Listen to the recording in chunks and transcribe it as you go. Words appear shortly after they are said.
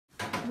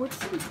What's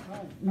the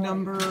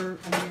number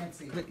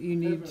that you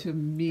need to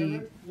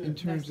meet in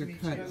terms of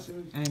cuts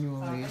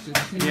annually? Is it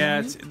 2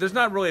 Yeah, million? there's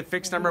not really a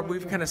fixed number.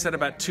 We've kind of set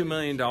about $2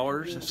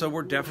 million. So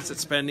we're deficit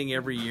spending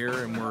every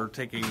year, and we're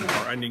taking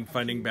our ending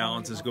funding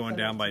balance is going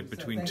down by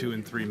between 2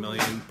 and 3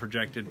 million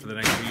projected for the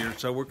next few years.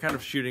 So we're kind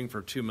of shooting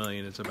for 2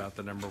 million. It's about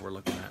the number we're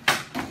looking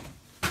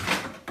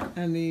at.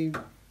 And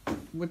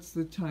what's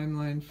the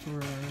timeline for?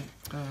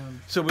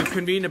 So we've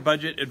convened a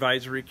budget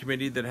advisory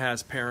committee that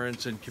has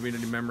parents and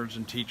community members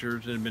and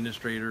teachers and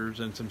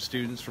administrators and some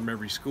students from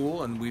every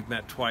school, and we've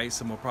met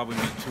twice, and we'll probably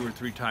meet 2 or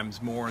 3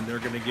 times more, and they're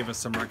going to give us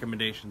some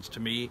recommendations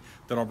to me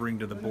that I'll bring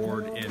to the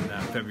board in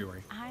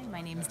February. Hi,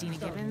 my name is Dina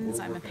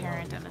Gibbons. I'm a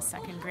parent of a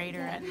 2nd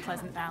grader at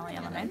Pleasant Valley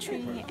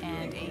Elementary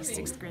and a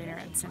 6th grader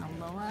at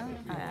Sinaloa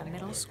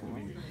Middle School.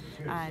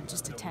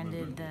 Just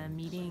attended the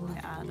meeting,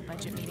 the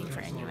budget meeting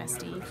for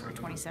NUSD for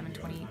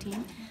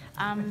 2018.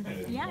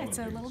 Yeah, it's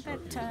a little bit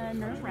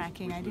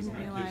nerve-wracking. I didn't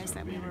realize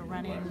that we were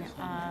running,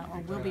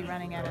 or will be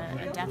running at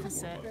a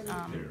deficit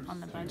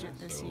on the budget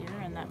this year,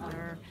 and that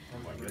we're,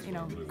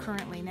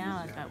 currently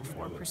now at about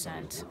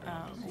 4%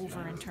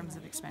 over in terms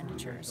of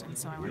expenditures. And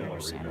so I want to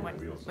understand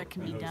what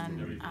can be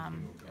done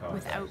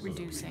without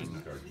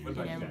reducing,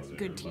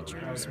 good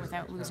teachers,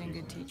 without losing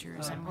good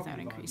teachers, and without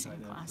increasing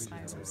class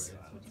sizes.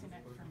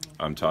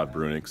 I'm Todd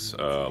Brunix,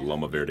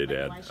 Loma Verde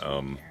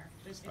dad.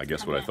 I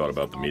guess what I thought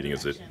about the meeting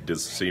is it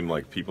does seem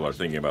like people are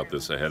thinking about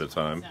this ahead of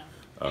time,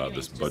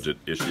 this budget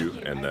issue,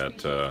 and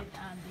that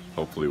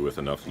hopefully with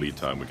enough lead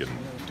time we can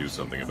do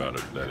something about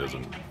it that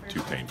isn't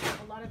too painful.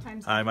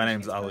 Hi, my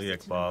name is Ali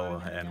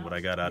Iqbal, and what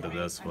I got out of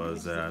this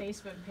was that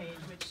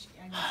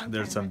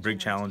there's some big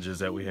challenges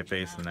that we have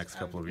faced in the next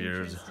couple of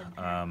years.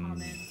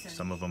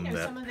 Some of them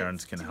that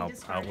parents can help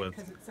out with,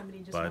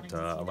 but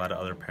a lot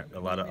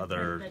of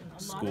other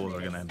schools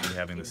are going to be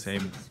having the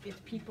same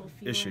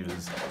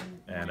issues.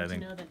 And I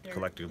think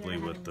collectively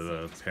with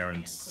the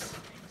parents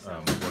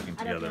working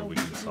together, we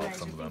can solve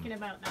some of them.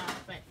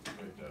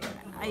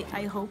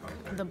 I hope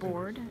the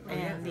board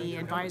and the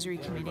advisory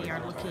committee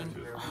are looking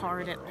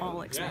hard at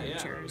all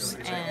expenditures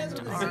and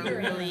are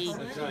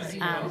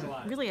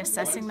really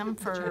assessing them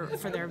for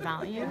their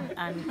value.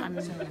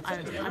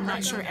 I'm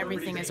not sure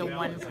everything is a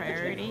one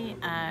priority,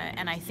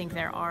 and I think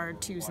there are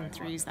 2s and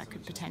 3s that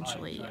could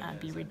potentially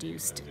be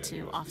reduced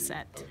to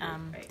offset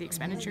the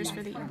expenditures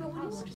for the year.